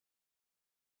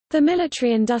The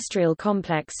military-industrial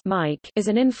complex is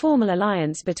an informal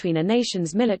alliance between a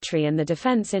nation's military and the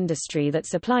defense industry that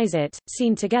supplies it,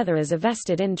 seen together as a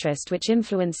vested interest which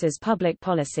influences public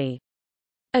policy.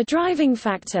 A driving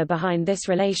factor behind this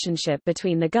relationship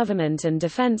between the government and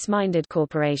defense-minded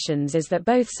corporations is that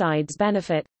both sides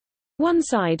benefit, one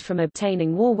side from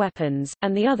obtaining war weapons,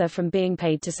 and the other from being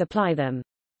paid to supply them.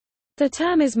 The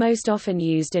term is most often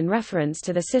used in reference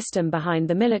to the system behind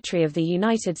the military of the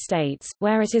United States,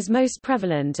 where it is most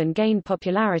prevalent and gained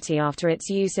popularity after its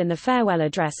use in the farewell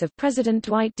address of President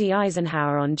Dwight D.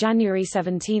 Eisenhower on January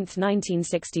 17,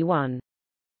 1961.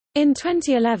 In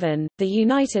 2011, the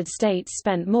United States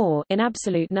spent more in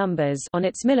absolute numbers on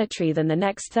its military than the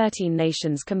next 13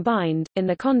 nations combined. In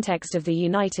the context of the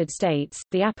United States,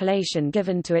 the appellation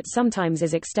given to it sometimes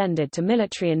is extended to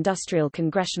Military-Industrial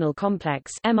Congressional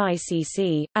Complex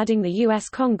 (MICC), adding the U.S.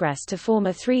 Congress to form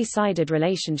a three-sided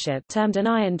relationship termed an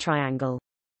iron triangle.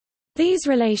 These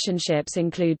relationships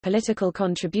include political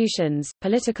contributions,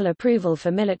 political approval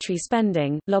for military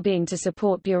spending, lobbying to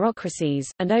support bureaucracies,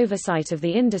 and oversight of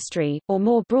the industry, or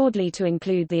more broadly to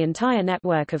include the entire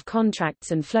network of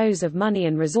contracts and flows of money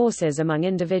and resources among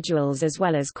individuals as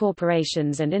well as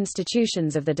corporations and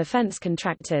institutions of the defense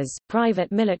contractors, private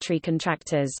military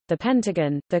contractors, the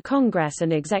Pentagon, the Congress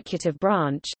and executive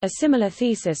branch. A similar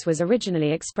thesis was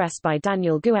originally expressed by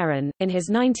Daniel Guerin, in his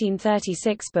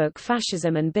 1936 book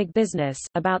Fascism and Big Business,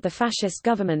 about the fascist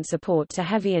government support to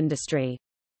heavy industry.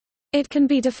 It can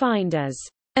be defined as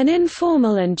an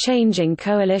informal and changing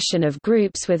coalition of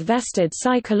groups with vested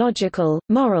psychological,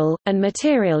 moral, and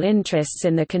material interests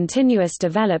in the continuous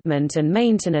development and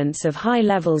maintenance of high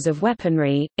levels of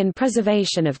weaponry, in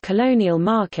preservation of colonial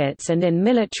markets and in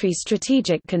military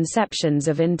strategic conceptions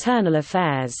of internal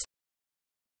affairs.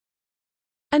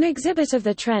 An exhibit of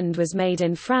the trend was made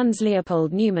in Franz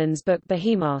Leopold Neumann's book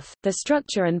Behemoth, The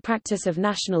Structure and Practice of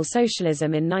National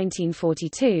Socialism in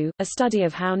 1942, a study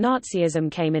of how Nazism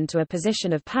came into a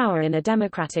position of power in a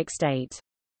democratic state.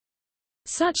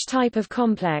 Such type of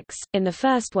complex, in the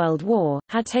First World War,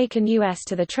 had taken U.S.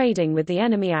 to the Trading with the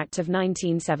Enemy Act of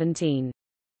 1917.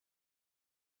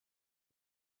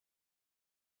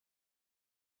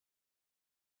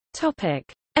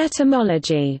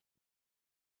 Etymology.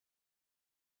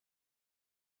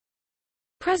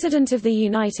 President of the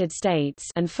United States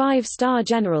and five-star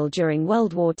general during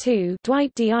World War II,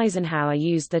 Dwight D. Eisenhower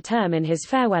used the term in his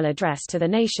farewell address to the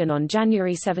nation on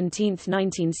January 17,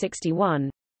 1961.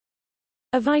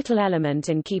 A vital element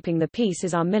in keeping the peace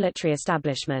is our military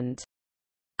establishment.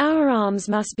 Our arms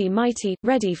must be mighty,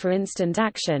 ready for instant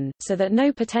action, so that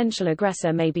no potential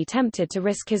aggressor may be tempted to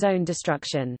risk his own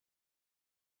destruction.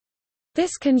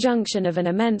 This conjunction of an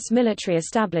immense military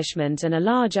establishment and a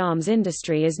large arms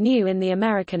industry is new in the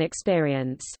American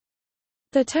experience.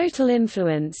 The total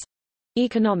influence,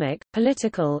 economic,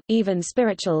 political, even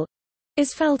spiritual,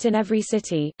 is felt in every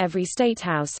city, every state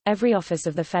house, every office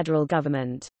of the federal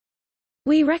government.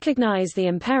 We recognize the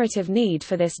imperative need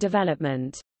for this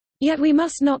development. Yet we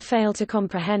must not fail to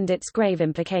comprehend its grave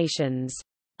implications.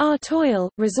 Our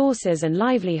toil, resources and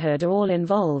livelihood are all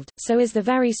involved, so is the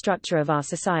very structure of our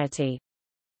society.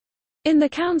 In the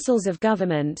councils of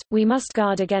government, we must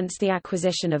guard against the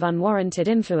acquisition of unwarranted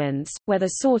influence, whether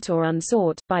sought or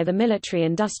unsought, by the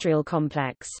military-industrial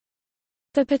complex.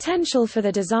 The potential for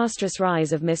the disastrous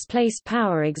rise of misplaced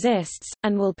power exists,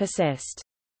 and will persist.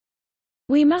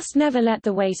 We must never let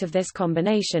the weight of this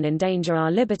combination endanger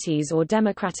our liberties or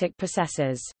democratic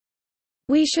processes.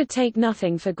 We should take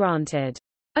nothing for granted.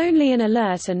 Only an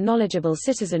alert and knowledgeable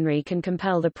citizenry can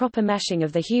compel the proper meshing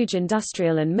of the huge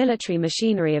industrial and military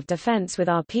machinery of defense with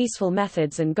our peaceful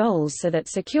methods and goals so that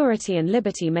security and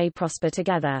liberty may prosper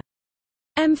together.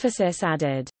 Emphasis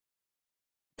added.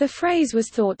 The phrase was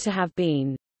thought to have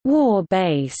been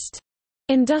war-based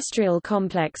industrial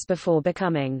complex before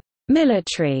becoming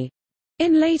military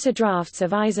in later drafts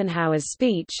of Eisenhower's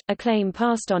speech, a claim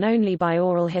passed on only by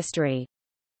oral history.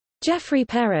 Jeffrey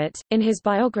Perrott, in his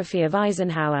biography of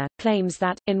Eisenhower, claims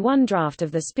that, in one draft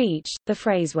of the speech, the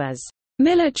phrase was,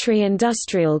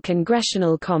 "military-industrial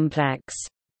congressional complex,"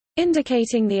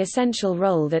 indicating the essential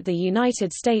role that the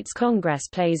United States Congress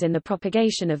plays in the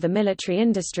propagation of the military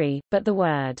industry, but the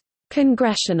word,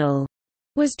 "congressional,"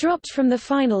 was dropped from the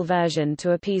final version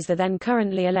to appease the then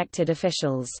currently elected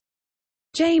officials.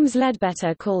 James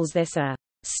Ledbetter calls this a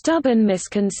 "stubborn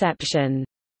misconception,"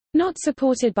 not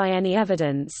supported by any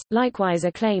evidence, likewise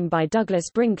a claim by Douglas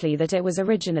Brinkley that it was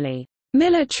originally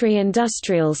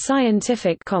military-industrial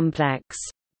scientific complex.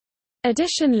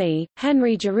 Additionally,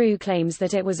 Henry Giroux claims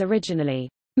that it was originally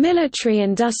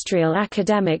military-industrial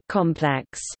academic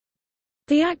complex.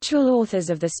 The actual authors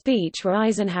of the speech were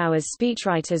Eisenhower's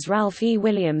speechwriters Ralph E.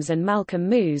 Williams and Malcolm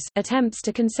Moos. Attempts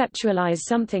to conceptualize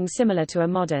something similar to a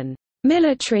modern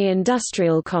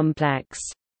military-industrial complex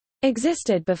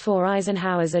existed before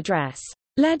Eisenhower's address.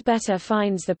 Ledbetter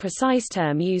finds the precise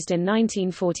term used in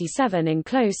 1947 in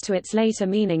close to its later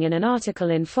meaning in an article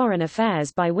in Foreign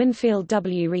Affairs by Winfield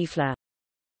W. Riefler.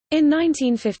 In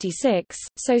 1956,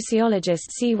 sociologist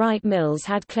C. Wright Mills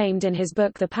had claimed in his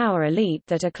book The Power Elite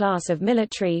that a class of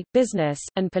military, business,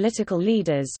 and political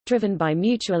leaders, driven by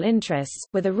mutual interests,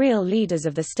 were the real leaders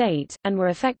of the state, and were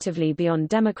effectively beyond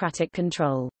democratic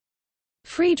control.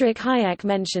 Friedrich Hayek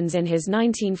mentions in his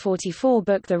 1944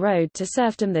 book The Road to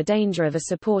Serfdom the danger of a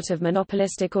support of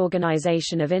monopolistic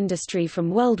organization of industry from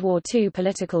World War II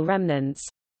political remnants.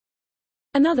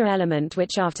 Another element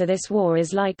which after this war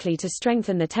is likely to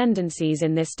strengthen the tendencies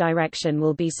in this direction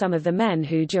will be some of the men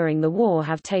who during the war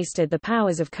have tasted the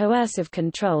powers of coercive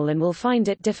control and will find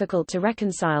it difficult to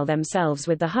reconcile themselves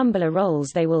with the humbler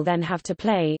roles they will then have to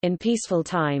play in peaceful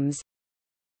times.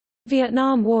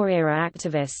 Vietnam War-era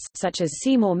activists, such as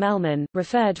Seymour Melman,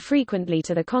 referred frequently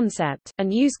to the concept,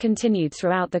 and use continued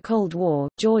throughout the Cold War.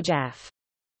 George F.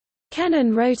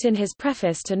 Kennan wrote in his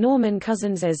preface to Norman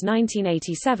Cousins'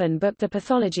 1987 book The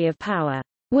Pathology of Power,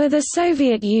 "Were the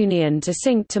Soviet Union to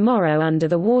sink tomorrow under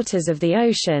the waters of the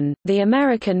ocean, the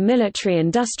American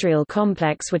military-industrial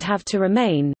complex would have to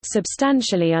remain,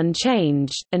 substantially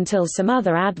unchanged, until some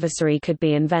other adversary could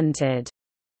be invented.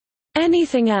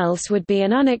 Anything else would be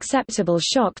an unacceptable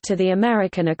shock to the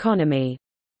American economy."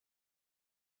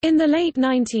 In the late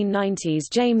 1990s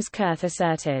James Kurth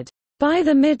asserted, by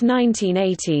the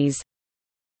mid-1980s,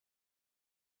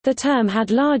 the term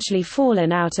had largely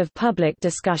fallen out of public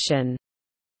discussion.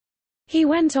 He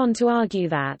went on to argue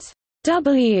that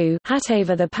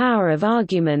whatever the power of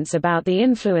arguments about the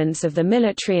influence of the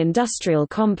military-industrial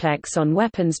complex on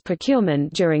weapons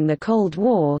procurement during the Cold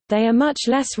War, they are much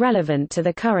less relevant to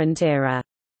the current era.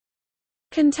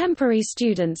 Contemporary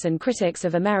students and critics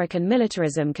of American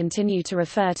militarism continue to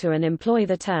refer to and employ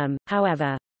the term,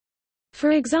 however.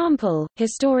 For example,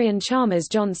 historian Chalmers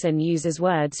Johnson uses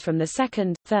words from the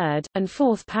second, third, and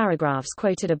fourth paragraphs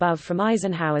quoted above from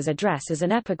Eisenhower's address as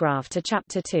an epigraph to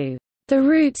Chapter 2, The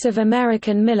Roots of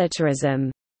American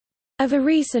Militarism, of a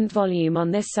recent volume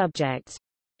on this subject.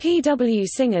 P. W.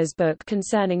 Singer's book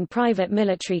concerning private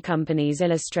military companies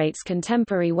illustrates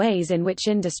contemporary ways in which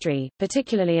industry,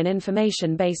 particularly an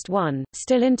information-based one,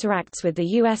 still interacts with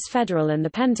the U.S. federal and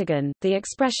the Pentagon. The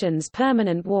expressions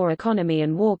permanent war economy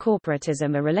and war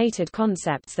corporatism are related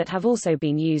concepts that have also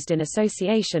been used in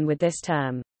association with this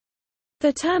term.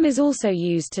 The term is also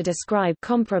used to describe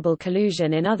comparable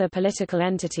collusion in other political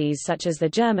entities such as the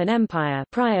German Empire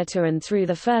prior to and through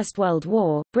the First World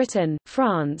War, Britain,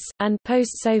 France, and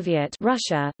post-Soviet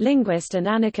Russia. Linguist and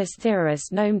anarchist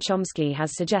theorist Noam Chomsky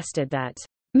has suggested that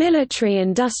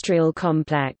military-industrial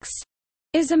complex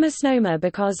is a misnomer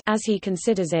because, as he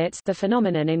considers it, the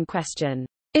phenomenon in question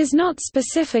is not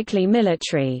specifically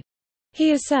military.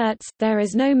 He asserts, there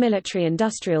is no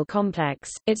military-industrial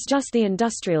complex, it's just the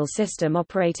industrial system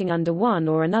operating under one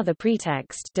or another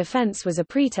pretext. Defense was a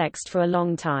pretext for a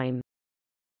long time.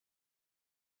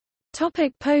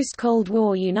 Post-Cold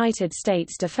War United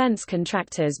States defense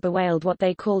contractors bewailed what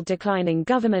they called declining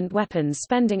government weapons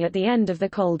spending at the end of the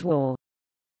Cold War.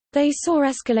 They saw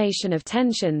escalation of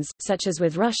tensions, such as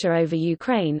with Russia over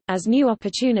Ukraine, as new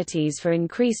opportunities for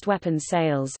increased weapons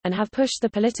sales, and have pushed the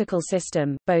political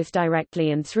system, both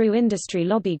directly and through industry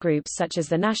lobby groups such as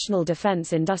the National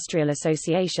Defense Industrial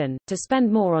Association, to spend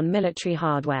more on military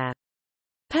hardware.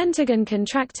 Pentagon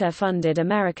contractor-funded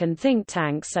American think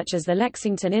tanks such as the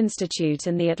Lexington Institute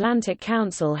and the Atlantic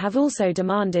Council have also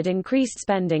demanded increased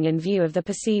spending in view of the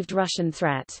perceived Russian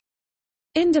threat.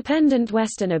 Independent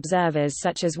Western observers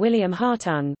such as William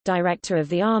Hartung, director of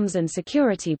the Arms and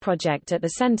Security Project at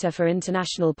the Center for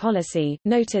International Policy,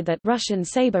 noted that Russian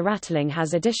saber rattling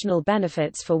has additional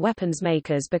benefits for weapons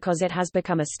makers because it has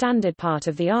become a standard part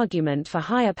of the argument for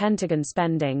higher Pentagon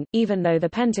spending, even though the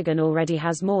Pentagon already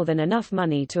has more than enough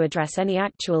money to address any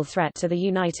actual threat to the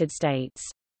United States.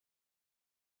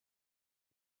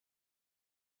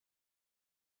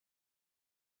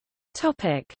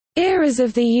 Eras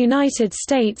of the United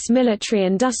States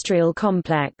military-industrial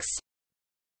complex.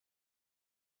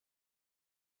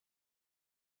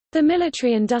 The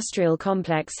military-industrial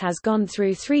complex has gone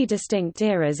through three distinct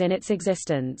eras in its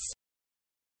existence.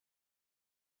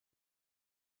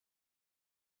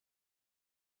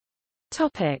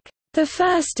 The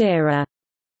First Era.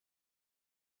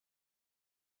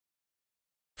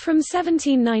 From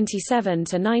 1797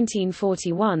 to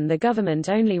 1941 the government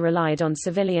only relied on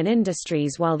civilian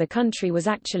industries while the country was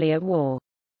actually at war.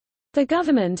 The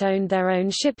government owned their own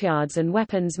shipyards and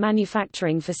weapons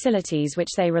manufacturing facilities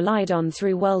which they relied on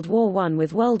through World War I.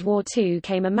 With World War II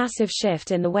came a massive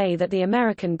shift in the way that the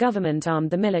American government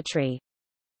armed the military.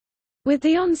 With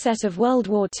the onset of World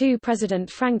War II, President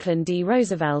Franklin D.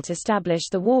 Roosevelt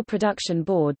established the War Production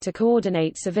Board to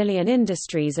coordinate civilian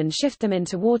industries and shift them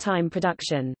into wartime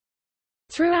production.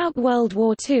 Throughout World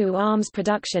War II, arms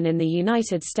production in the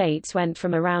United States went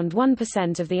from around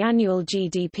 1% of the annual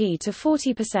GDP to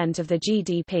 40% of the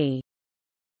GDP.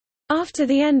 After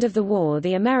the end of the war,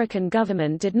 the American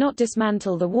government did not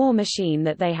dismantle the war machine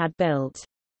that they had built.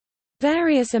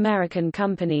 Various American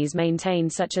companies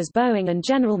maintained, such as Boeing and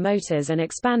General Motors, and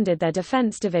expanded their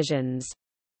defense divisions.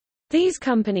 These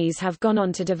companies have gone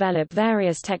on to develop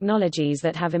various technologies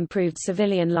that have improved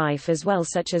civilian life as well,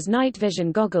 such as night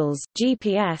vision goggles,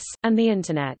 GPS, and the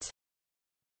Internet.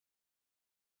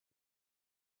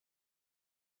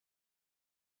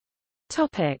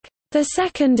 The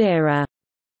Second Era.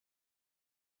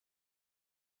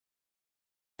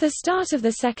 The start of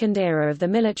the Second Era of the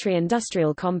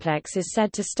military-industrial complex is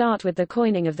said to start with the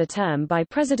coining of the term by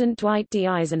President Dwight D.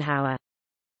 Eisenhower.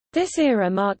 This era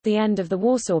marked the end of the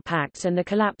Warsaw Pact and the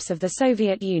collapse of the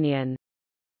Soviet Union.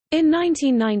 In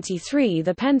 1993,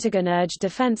 the Pentagon urged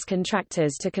defense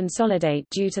contractors to consolidate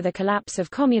due to the collapse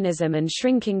of communism and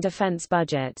shrinking defense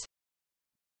budget.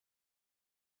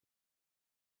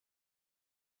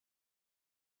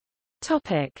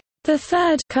 The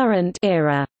Third Current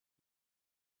Era.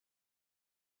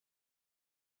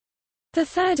 The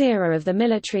third era of the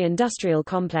military-industrial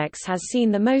complex has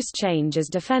seen the most change as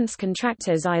defense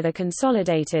contractors either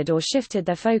consolidated or shifted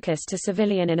their focus to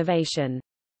civilian innovation.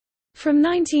 From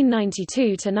 1992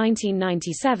 to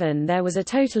 1997 there was a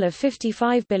total of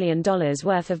 $55 billion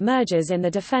worth of mergers in the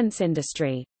defense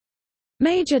industry.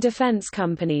 Major defense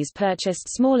companies purchased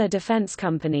smaller defense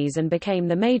companies and became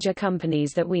the major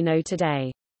companies that we know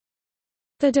today.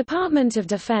 The Department of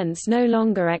Defense no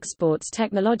longer exports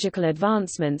technological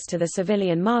advancements to the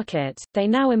civilian market, they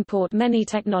now import many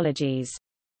technologies.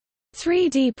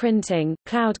 3D printing,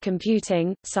 cloud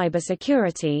computing,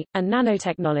 cybersecurity, and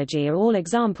nanotechnology are all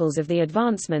examples of the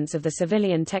advancements of the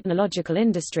civilian technological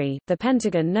industry. The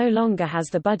Pentagon no longer has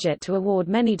the budget to award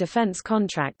many defense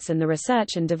contracts, and the research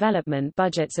and development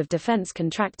budgets of defense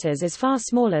contractors is far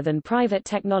smaller than private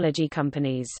technology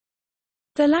companies.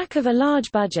 The lack of a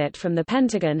large budget from the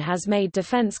Pentagon has made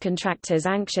defense contractors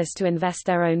anxious to invest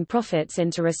their own profits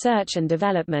into research and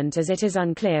development, as it is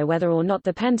unclear whether or not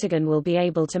the Pentagon will be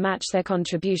able to match their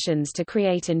contributions to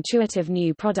create intuitive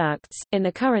new products. In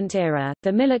the current era,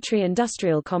 the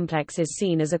military-industrial complex is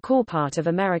seen as a core part of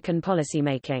American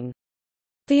policymaking.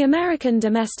 The American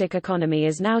domestic economy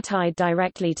is now tied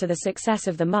directly to the success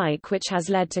of the MIC, which has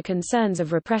led to concerns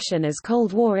of repression as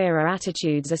Cold War-era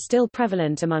attitudes are still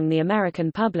prevalent among the American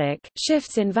public.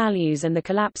 Shifts in values and the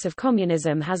collapse of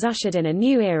communism has ushered in a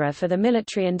new era for the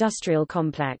military-industrial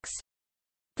complex.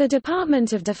 The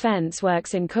Department of Defense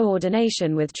works in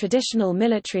coordination with traditional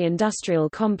military-industrial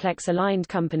complex-aligned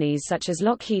companies such as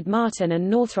Lockheed Martin and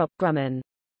Northrop Grumman.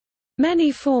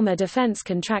 Many former defense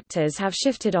contractors have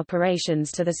shifted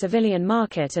operations to the civilian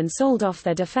market and sold off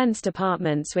their defense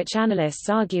departments, which analysts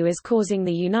argue is causing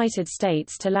the United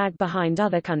States to lag behind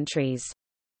other countries.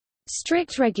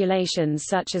 Strict regulations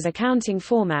such as accounting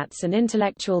formats and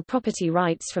intellectual property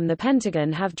rights from the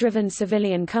Pentagon have driven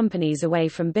civilian companies away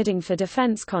from bidding for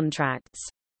defense contracts.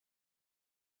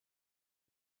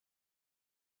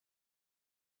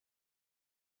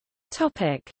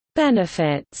 Topic: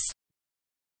 Benefits.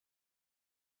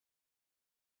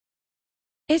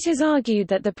 It is argued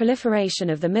that the proliferation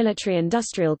of the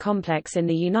military-industrial complex in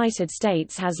the United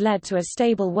States has led to a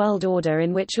stable world order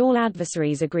in which all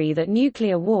adversaries agree that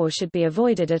nuclear war should be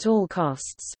avoided at all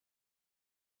costs.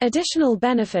 Additional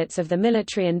benefits of the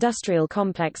military-industrial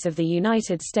complex of the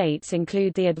United States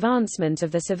include the advancement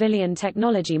of the civilian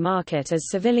technology market,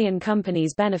 as civilian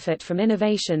companies benefit from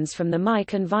innovations from the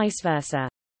MIC and vice versa.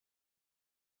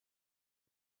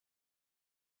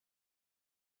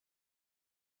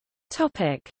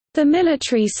 The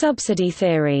military subsidy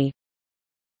theory.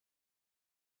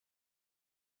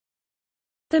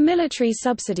 The military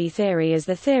subsidy theory is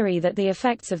the theory that the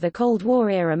effects of the Cold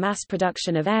War-era mass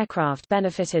production of aircraft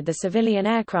benefited the civilian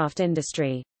aircraft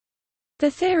industry. The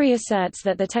theory asserts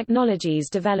that the technologies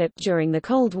developed during the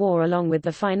Cold War along with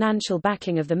the financial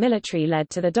backing of the military led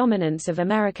to the dominance of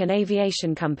American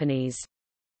aviation companies.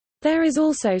 There is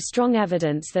also strong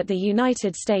evidence that the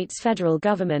United States federal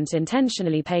government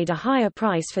intentionally paid a higher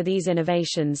price for these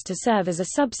innovations to serve as a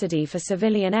subsidy for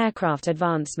civilian aircraft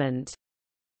advancement.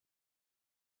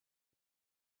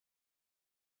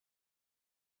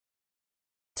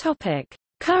 Topic: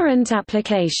 Current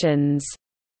applications.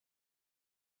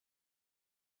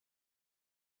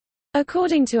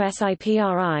 According to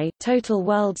SIPRI, total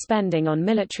world spending on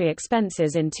military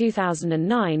expenses in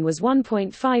 2009 was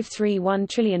 $1.531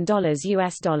 trillion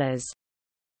US dollars.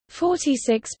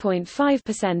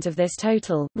 46.5% of this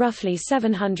total, roughly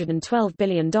 $712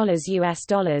 billion US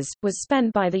dollars, was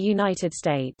spent by the United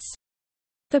States.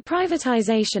 The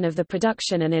privatization of the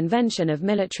production and invention of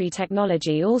military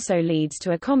technology also leads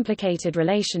to a complicated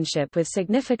relationship with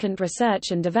significant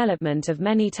research and development of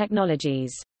many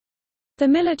technologies. The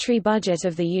military budget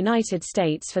of the United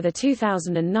States for the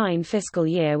 2009 fiscal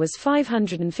year was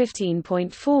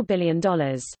 $515.4 billion.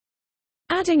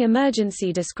 Adding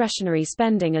emergency discretionary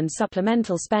spending and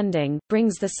supplemental spending,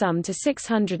 brings the sum to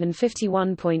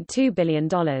 $651.2 billion.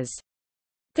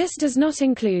 This does not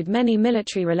include many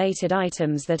military-related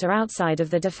items that are outside of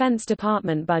the Defense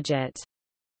Department budget.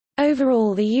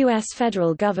 Overall, the U.S.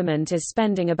 federal government is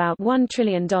spending about $1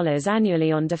 trillion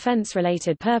annually on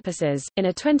defense-related purposes. In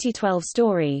a 2012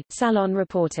 story, Salon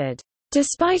reported,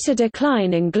 "Despite a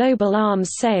decline in global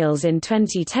arms sales in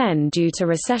 2010 due to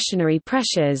recessionary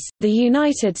pressures, the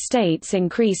United States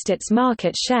increased its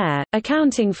market share,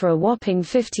 accounting for a whopping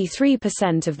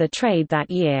 53% of the trade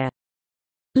that year.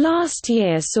 Last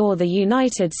year saw the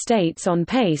United States on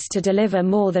pace to deliver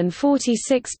more than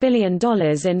 $46 billion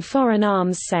in foreign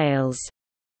arms sales."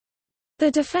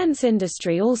 The defense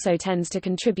industry also tends to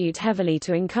contribute heavily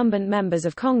to incumbent members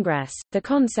of Congress. The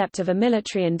concept of a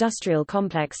military-industrial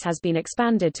complex has been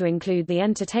expanded to include the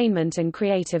entertainment and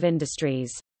creative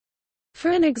industries. For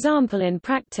an example in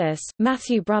practice,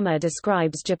 Matthew Brummer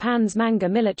describes Japan's manga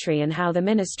military and how the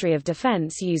Ministry of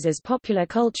Defense uses popular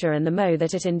culture and the mo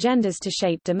that it engenders to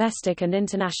shape domestic and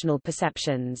international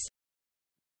perceptions.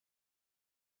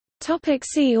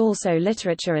 See also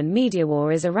Literature and Media.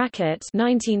 War is a Racket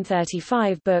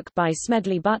 1935 book by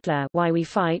Smedley Butler, Why We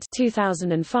Fight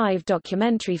 2005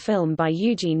 documentary film by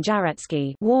Eugene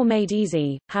Jarecki, War Made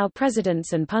Easy, How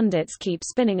Presidents and Pundits Keep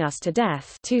Spinning Us to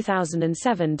Death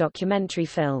 2007 documentary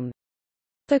film.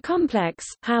 The Complex,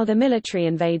 How the Military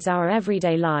Invades Our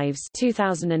Everyday Lives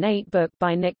 2008 book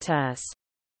by Nick Turse.